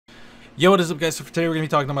Yo, what is up, guys? So for today we're going to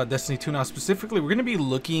be talking about Destiny 2. Now specifically, we're going to be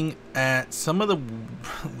looking at some of the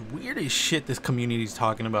weirdest shit this community is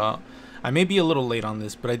talking about. I may be a little late on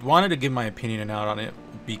this, but I wanted to give my opinion out on it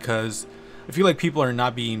because I feel like people are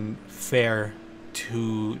not being fair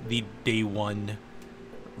to the day one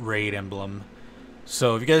Raid Emblem.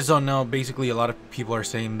 So if you guys don't know, basically a lot of people are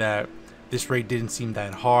saying that this raid didn't seem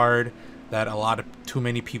that hard, that too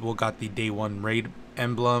many people got the day one Raid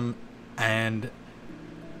Emblem, and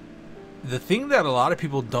the thing that a lot of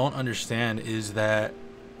people don't understand is that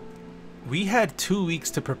we had 2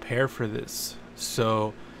 weeks to prepare for this.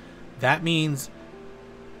 So that means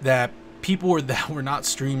that people that were not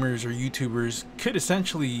streamers or YouTubers could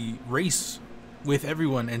essentially race with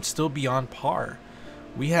everyone and still be on par.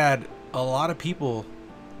 We had a lot of people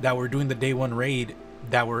that were doing the day one raid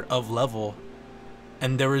that were of level,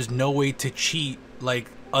 and there was no way to cheat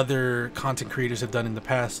like other content creators have done in the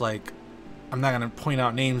past. Like, I'm not going to point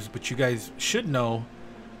out names, but you guys should know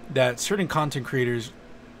that certain content creators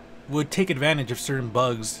would take advantage of certain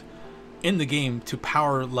bugs in the game to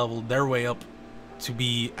power level their way up to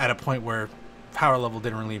be at a point where power level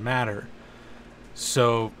didn't really matter.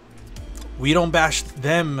 So we don't bash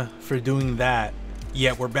them for doing that,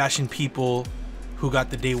 yet we're bashing people who got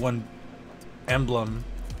the day one emblem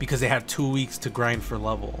because they had 2 weeks to grind for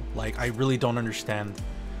level. Like, I really don't understand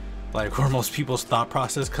like where most people's thought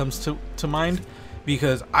process comes to mind,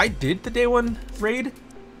 because I did the day one raid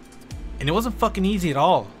and it wasn't fucking easy at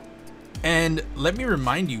all. And let me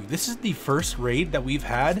remind you, this is the first raid that we've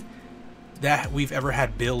ever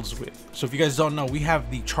had builds with. So if you guys don't know, we have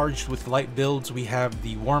the charged with light builds, we have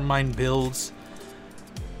the warm mind builds.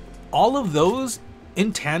 All of those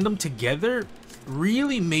in tandem together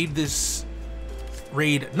really made this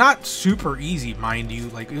raid not super easy, mind you.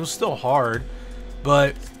 Like, it was still hard,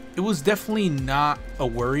 but it was definitely not a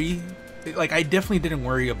worry. Like, I definitely didn't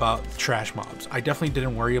worry about trash mobs. I definitely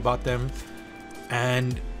didn't worry about them.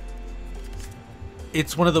 And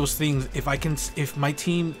it's one of those things, if my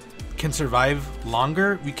team can survive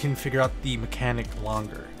longer, we can figure out the mechanic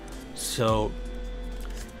longer. So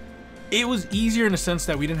it was easier in a sense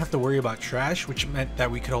that we didn't have to worry about trash, which meant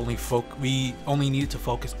that we only needed to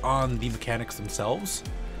focus on the mechanics themselves,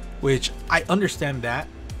 which I understand that.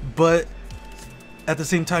 But at the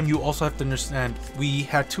same time, you also have to understand we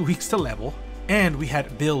had 2 weeks to level, and we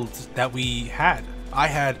had builds that we had. I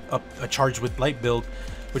had a charge with light build,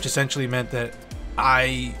 which essentially meant that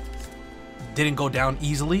I didn't go down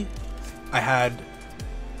easily. I had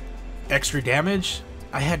extra damage.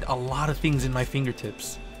 I had a lot of things in my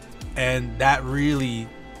fingertips, and that really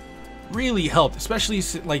helped, especially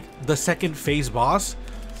like the second phase boss.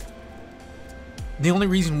 The only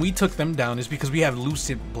reason we took them down is because we have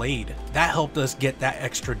Lucid Blade. That helped us get that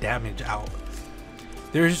extra damage out.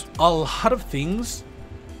 There's a lot of things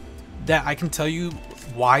that I can tell you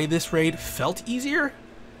why this raid felt easier.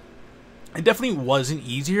 It definitely wasn't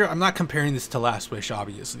easier. I'm not comparing this to Last Wish,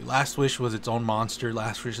 obviously. Last Wish was its own monster.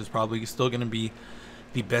 Last Wish is probably still going to be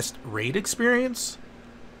the best raid experience.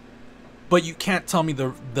 But you can't tell me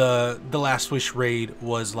the Last Wish raid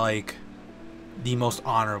was like the most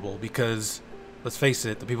honorable, because let's face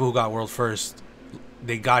it, the people who got world first,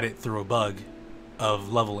 they got it through a bug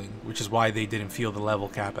of leveling, which is why they didn't feel the level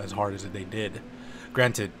cap as hard as they did.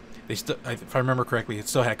 Granted, they still, if I remember correctly, it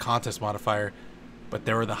still had contest modifier, but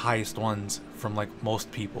they were the highest ones from like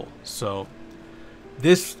most people. So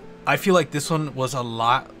this, I feel like this one was a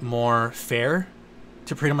lot more fair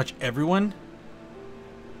to pretty much everyone.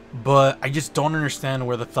 But I just don't understand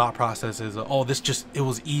where the thought process is. Oh, it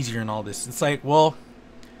was easier and all this. It's like, well,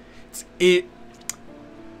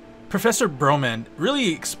 Professor Broman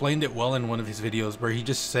really explained it well in one of his videos, where he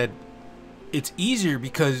just said it's easier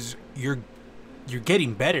because you're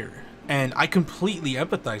getting better. And I completely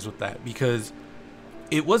empathize with that, because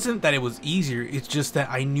it wasn't that it was easier, it's just that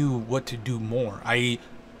I knew what to do more.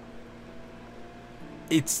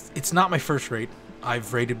 It's not my first raid.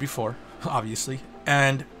 I've raided before, obviously,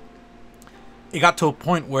 and it got to a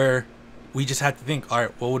point where we just had to think, all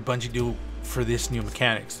right, what would Bungie do for this new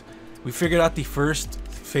mechanics? We figured out the first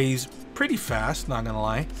phase pretty fast, not gonna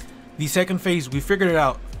lie. The second phase, we figured it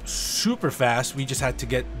out super fast. We just had to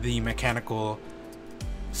get the mechanical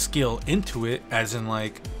skill into it, as in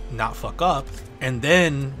like not fuck up. And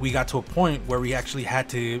then we got to a point where we actually had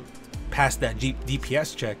to pass that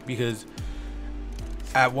DPS check, because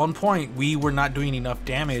at one point we were not doing enough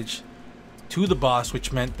damage to the boss,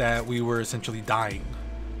 which meant that we were essentially dying.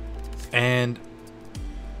 And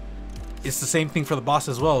it's the same thing for the boss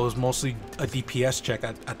as well. It was mostly a DPS check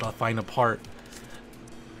at the final part.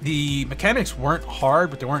 The mechanics weren't hard,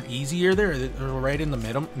 but they weren't easier. They were right in the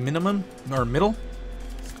middle.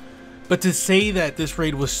 But to say that this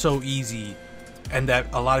raid was so easy and that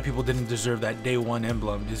a lot of people didn't deserve that day one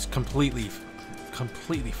emblem is completely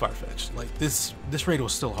far-fetched. Like this raid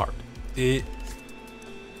was still hard.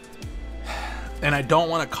 And I don't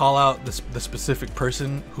want to call out the specific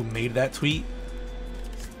person who made that tweet,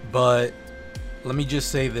 but let me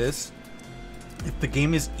just say this: if the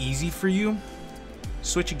game is easy for you,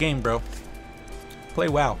 switch a game, bro. Play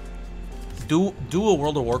WoW. Do a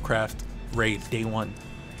World of Warcraft raid day one.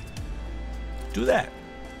 Do that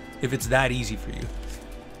if it's that easy for you,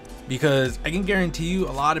 because I can guarantee you a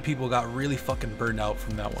lot of people got really fucking burned out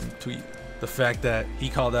from that one tweet. The fact that he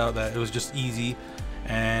called out that it was just easy,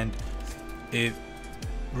 and it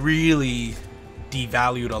really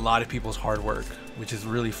devalued a lot of people's hard work, which is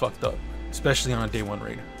really fucked up, especially on a day one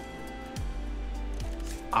raid.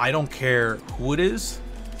 I don't care who it is.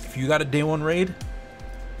 If you got a day one raid,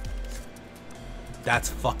 that's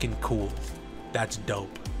fucking cool. That's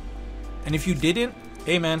dope. And if you didn't,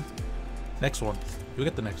 hey man, next one. You'll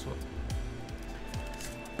get the next one.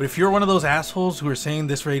 But if you're one of those assholes who are saying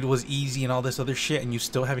this raid was easy and all this other shit, and you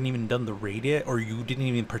still haven't even done the raid yet, or you didn't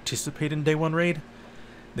even participate in day one raid,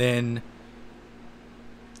 then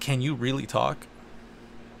can you really talk?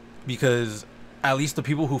 Because at least the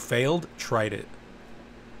people who failed tried it.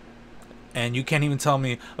 And you can't even tell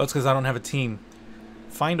me, oh, it's because I don't have a team.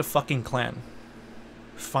 Find a fucking clan.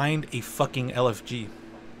 Find a fucking LFG.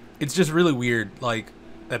 It's just really weird, like,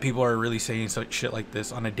 that people are really saying such shit like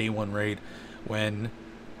this on a day one raid, when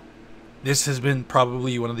this has been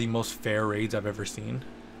probably one of the most fair raids I've ever seen.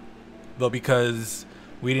 But because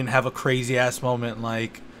we didn't have a crazy ass moment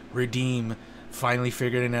like Redeem finally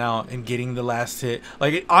figuring it out and getting the last hit,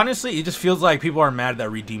 like, honestly, it just feels like people are mad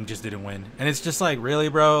that Redeem just didn't win. And it's just like, really,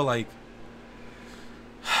 bro? Like,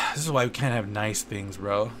 this is why we can't have nice things,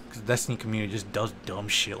 bro, because the Destiny community just does dumb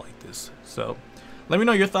shit like this. So let me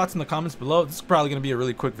know your thoughts in the comments below. This is probably going to be a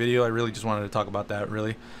really quick video. I really just wanted to talk about that,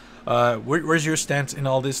 really. Where's your stance in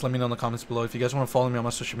all this? Let me know in the comments below. If you guys want to follow me on my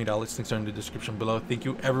social media outlets, links are in the description below. Thank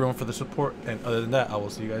you everyone for the support, and other than that, I will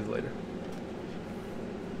see you guys later.